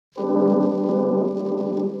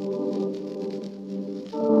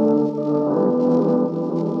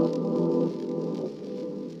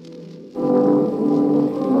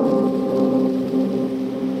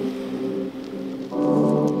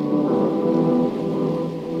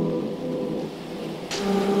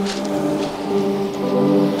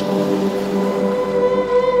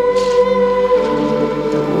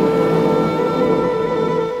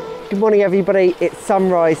morning everybody, it's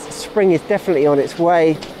sunrise. Spring is definitely on its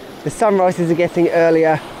way. The sunrises are getting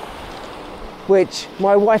earlier, which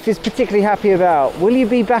my wife is particularly happy about. Will you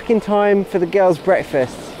be back in time for the girls'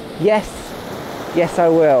 breakfast? Yes, yes I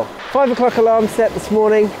will. 5 o'clock alarm set this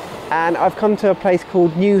morning, and I've come to a place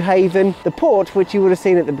called Newhaven. The port, which you would have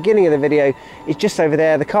seen at the beginning of the video, is just over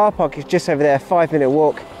there. The car park is just over there, 5-minute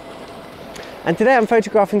walk. And today I'm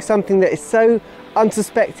photographing something that is so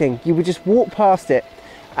unsuspecting, you would just walk past it.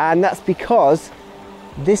 And that's because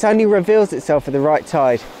this only reveals itself at the right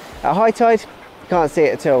tide. At high tide, you can't see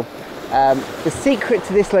it at all. The secret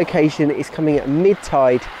to this location is coming at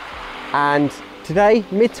mid-tide, and today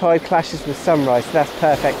mid-tide clashes with sunrise, so that's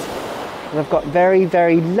perfect. And I've got very,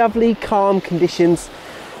 very lovely calm conditions.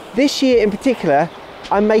 This year in particular,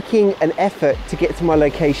 I'm making an effort to get to my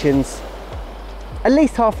locations at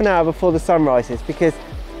least half an hour before the sun rises, because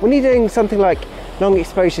when you're doing something like long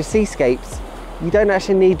exposure seascapes, you don't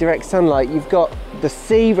actually need direct sunlight. You've got the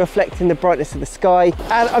sea reflecting the brightness of the sky,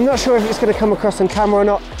 and I'm not sure if it's going to come across on camera or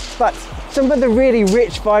not, but some of the really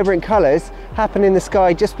rich, vibrant colours happen in the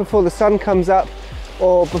sky just before the sun comes up,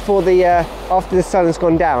 or before after the sun has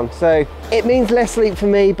gone down. So it means less sleep for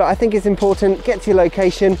me, but I think it's important. Get to your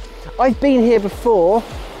location. I've been here before,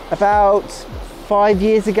 about 5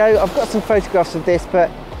 years ago. I've got some photographs of this, but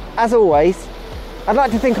as always, I'd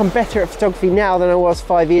like to think I'm better at photography now than I was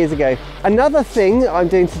 5 years ago. Another thing I'm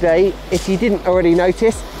doing today, if you didn't already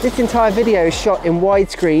notice, this entire video is shot in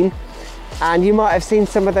widescreen, and you might have seen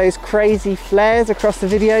some of those crazy flares across the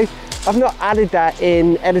video. I've not added that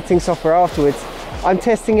in editing software afterwards. I'm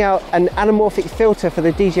testing out an anamorphic filter for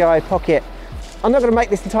the DJI Pocket. I'm not going to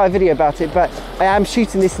make this entire video about it, but I am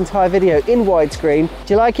shooting this entire video in widescreen.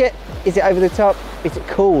 Do you like it? Is it over the top? Is it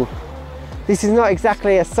cool? This is not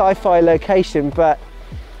exactly a sci-fi location, but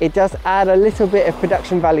it does add a little bit of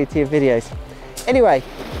production value to your videos. Anyway,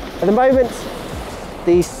 at the moment,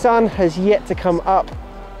 the sun has yet to come up,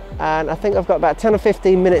 and I think I've got about 10 or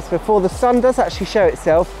 15 minutes before the sun does actually show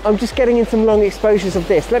itself. I'm just getting in some long exposures of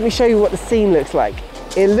this. Let me show you what the scene looks like.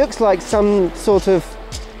 It looks like some sort of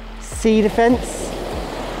sea defense.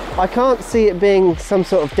 I can't see it being some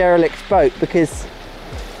sort of derelict boat, because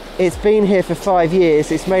it's been here for 5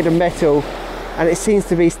 years, it's made of metal, and it seems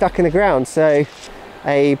to be stuck in the ground. So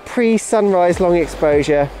a pre-sunrise long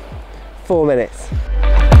exposure, 4 minutes.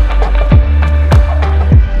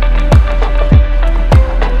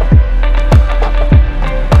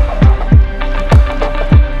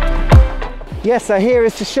 Yes, so here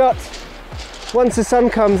is the shot. Once the sun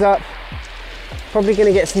comes up, probably going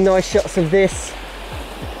to get some nice shots of this.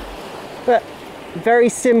 But very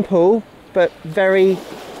simple, but very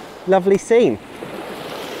lovely scene.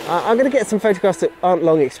 I'm going to get some photographs that aren't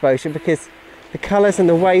long exposure, because the colours and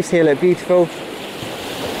the waves here look beautiful.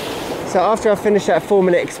 So after I finish that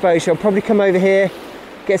 4-minute exposure, I'll probably come over here,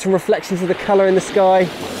 get some reflections of the colour in the sky.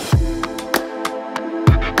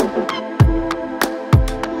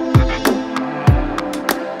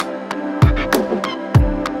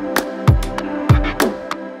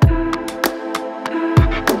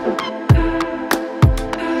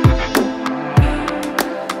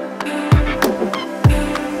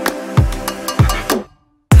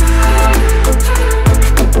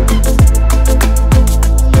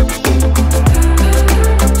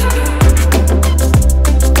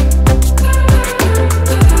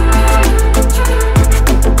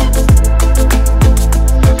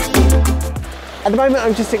 At the moment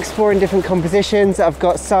I'm just exploring different compositions. I've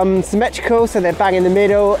got some symmetrical, so they're bang in the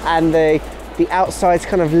middle, and the outside's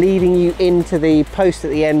kind of leading you into the post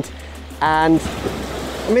at the end. And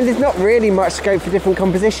I mean, there's not really much scope for different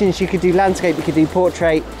compositions. You could do landscape, you could do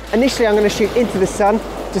portrait. Initially I'm going to shoot into the sun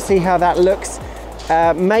to see how that looks.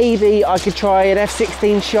 Maybe I could try an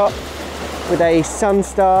f/16 shot with a sun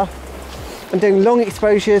star. I'm doing long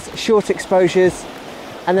exposures, short exposures,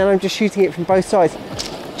 and then I'm just shooting it from both sides.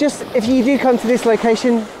 Just, if you do come to this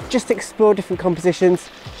location, just explore different compositions.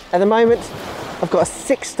 At the moment, I've got a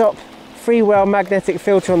 6-stop freewell magnetic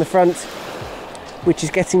filter on the front, which is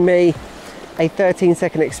getting me a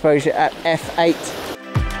 13-second exposure at f/8.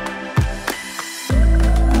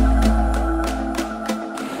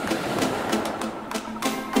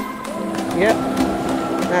 Yep,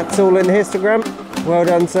 that's all in the histogram. Well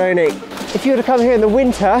done, Sony. If you were to come here in the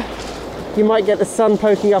winter, you might get the sun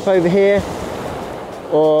poking up over here,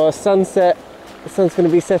 or sunset. The sun's going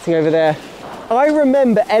to be setting over there. I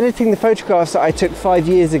remember editing the photographs that I took 5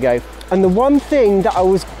 years ago, and the one thing that I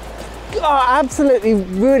was absolutely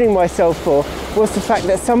ruining myself for was the fact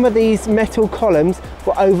that some of these metal columns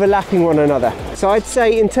were overlapping one another. So I'd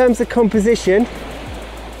say in terms of composition,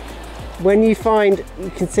 when you find,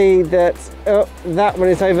 you can see that that one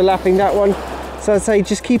is overlapping that one. So I'd say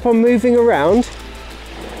just keep on moving around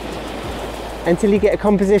until you get a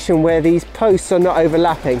composition where these posts are not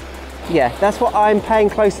overlapping. Yeah, that's what I'm paying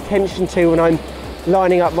close attention to when I'm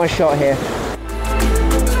lining up my shot here.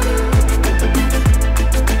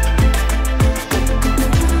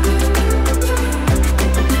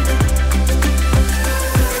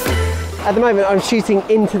 At the moment I'm shooting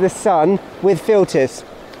into the sun with filters.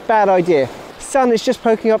 Bad idea. Sun is just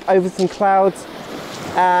poking up over some clouds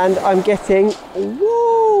and I'm getting,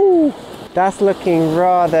 woo! That's looking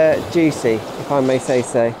rather juicy, if I may say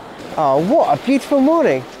so. Oh, what a beautiful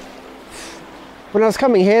morning. When I was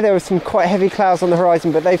coming here there were some quite heavy clouds on the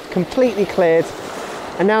horizon, but they've completely cleared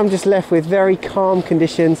and now I'm just left with very calm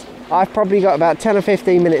conditions. I've probably got about 10 or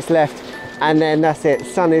 15 minutes left and then that's it.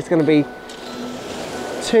 Sun is going to be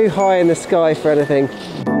too high in the sky for anything.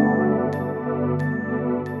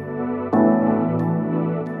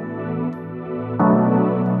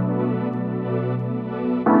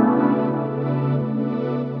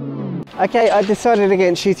 Okay, I decided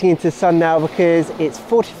against shooting into the sun now because it's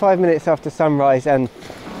 45 minutes after sunrise and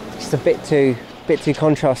just a bit too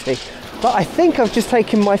contrasty. But I think I've just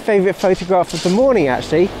taken my favourite photograph of the morning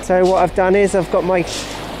actually. So what I've done is I've got my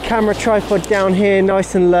camera tripod down here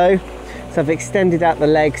nice and low. So I've extended out the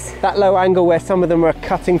legs. That low angle where some of them are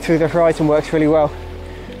cutting through the horizon works really well.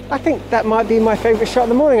 I think that might be my favourite shot of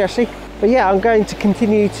the morning actually. But yeah, I'm going to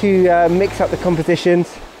continue to mix up the compositions.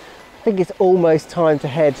 I think it's almost time to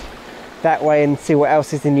head that way and see what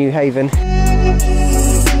else is in Newhaven.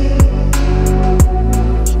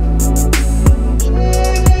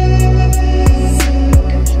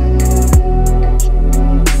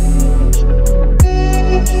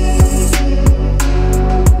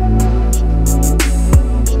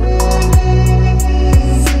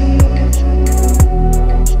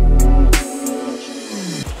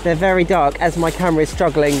 They're very dark as my camera is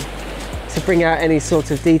struggling to bring out any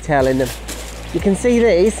sort of detail in them. You can see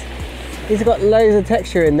these have got loads of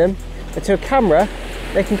texture in them, but to a camera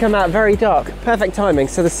they can come out very dark. Perfect timing.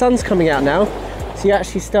 So the sun's coming out now, so you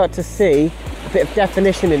actually start to see a bit of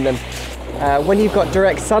definition in them. When you've got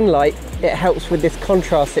direct sunlight it helps with this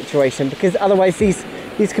contrast situation, because otherwise these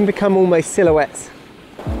can become almost silhouettes.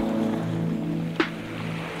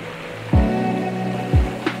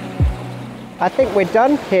 I think we're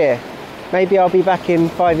done here. Maybe I'll be back in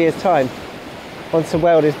 5 years' time once the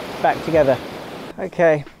world is back together.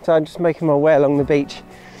 Okay, so I'm just making my way along the beach.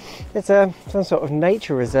 It's some sort of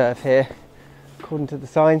nature reserve here, according to the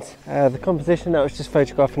signs. The composition that I was just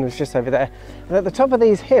photographing was just over there. And at the top of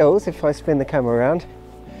these hills, if I spin the camera around,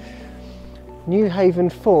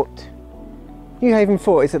 Newhaven Fort. Newhaven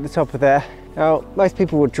Fort is at the top of there. Now, most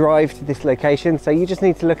people will drive to this location, so you just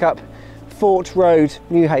need to look up Fort Road,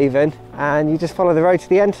 Newhaven, and you just follow the road to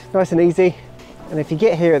the end, nice and easy. And if you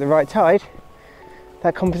get here at the right tide,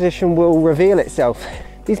 that composition will reveal itself.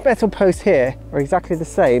 These metal posts here are exactly the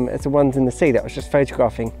same as the ones in the sea that I was just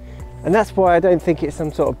photographing. And that's why I don't think it's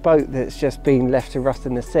some sort of boat that's just been left to rust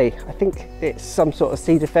in the sea. I think it's some sort of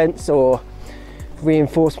sea defense or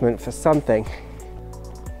reinforcement for something.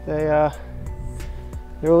 They're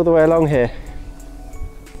all the way along here.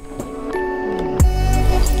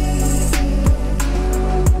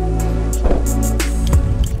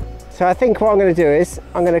 So I think what I'm going to do is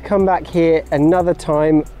I'm going to come back here another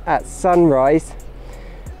time at sunrise,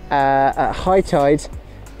 at high tide.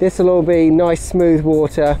 This will all be nice smooth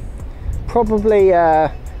water, probably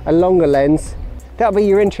a longer lens. That'll be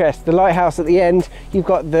your interest. The lighthouse at the end, you've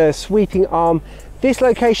got the sweeping arm. This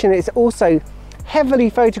location is also heavily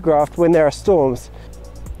photographed when there are storms.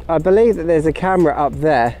 I believe that there's a camera up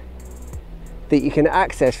there that you can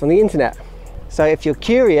access from the internet. So if you're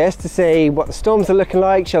curious to see what the storms are looking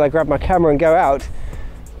like, shall I grab my camera and go out?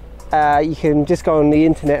 You can just go on the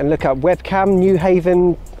internet and look up webcam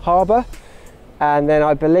Newhaven harbour, and then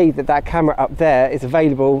I believe that that camera up there is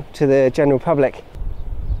available to the general public.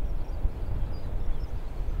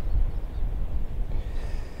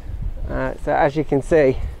 So as you can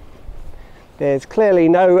see, there's clearly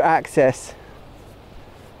no access.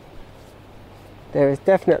 There is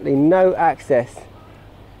definitely no access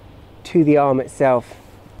to the arm itself.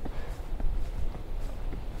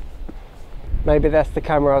 Maybe that's the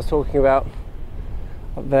camera I was talking about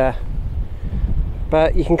up there,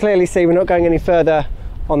 but you can clearly see we're not going any further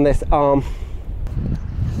on this arm.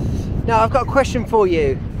 Now I've got a question for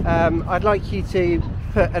you. I'd like you to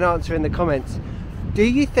put an answer in the comments. Do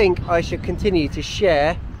you think I should continue to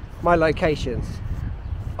share my locations?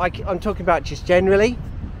 I'm talking about just generally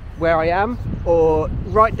where I am, or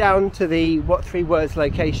right down to the what 3 words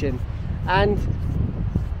location. And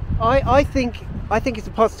I think it's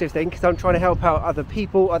a positive thing, because I'm trying to help out other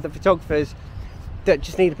people, other photographers that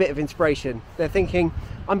just need a bit of inspiration. They're thinking,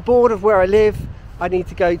 I'm bored of where I live, I need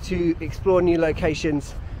to go to explore new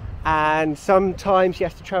locations, and sometimes you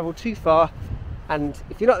have to travel too far, and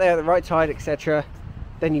if you're not there at the right tide, etc.,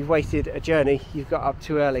 then you've wasted a journey, you've got up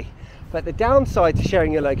too early. But the downside to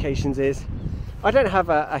sharing your locations is, I don't have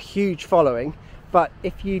a huge following, but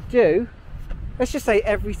if you do, let's just say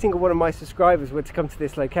every single one of my subscribers were to come to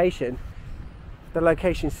this location, the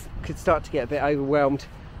locations could start to get a bit overwhelmed,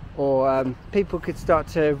 or people could start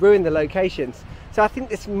to ruin the locations. So I think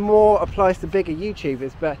this more applies to bigger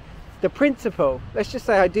YouTubers, but the principle, let's just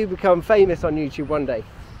say I do become famous on YouTube one day,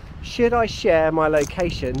 should I share my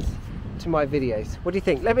locations to my videos? What do you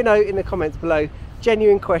think? Let me know in the comments below.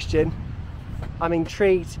 Genuine question. I'm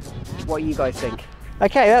intrigued what you guys think.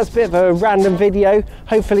 Okay, that's a bit of a random video.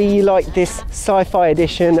 Hopefully you like this sci-fi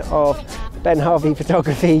edition of Ben Harvey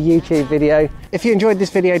Photography YouTube video. If you enjoyed this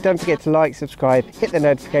video, don't forget to like, subscribe, hit the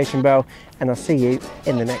notification bell, and I'll see you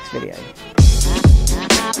in the next video.